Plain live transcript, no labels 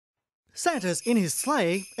Santa's in his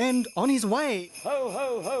sleigh and on his way. Ho,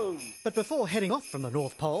 ho, ho! But before heading off from the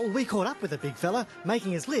North Pole, we caught up with the big fella,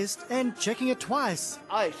 making his list and checking it twice.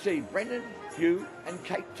 I see Brendan, Hugh and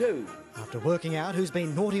Kate too. After working out who's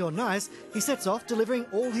been naughty or nice, he sets off delivering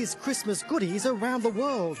all his Christmas goodies around the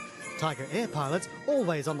world. Tiger Air pilots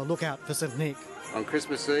always on the lookout for St Nick. On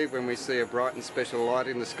Christmas Eve, when we see a bright and special light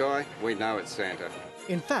in the sky, we know it's Santa.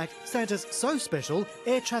 In fact, Santa's so special,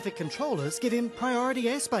 air traffic controllers give him priority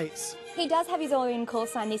airspace. He does have his own call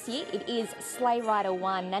sign this year. It is Sleigh Rider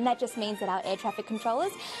 1, and that just means that our air traffic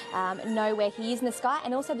controllers know where he is in the sky,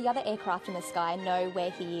 and also the other aircraft in the sky know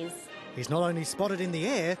where he is. He's not only spotted in the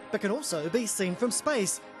air, but can also be seen from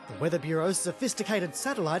space. The Weather Bureau's sophisticated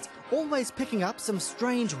satellites always picking up some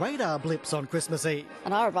strange radar blips on Christmas Eve.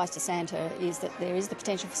 And our advice to Santa is that there is the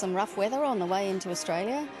potential for some rough weather on the way into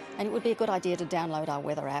Australia, and it would be a good idea to download our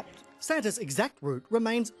weather app. Santa's exact route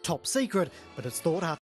remains top secret, but it's thought after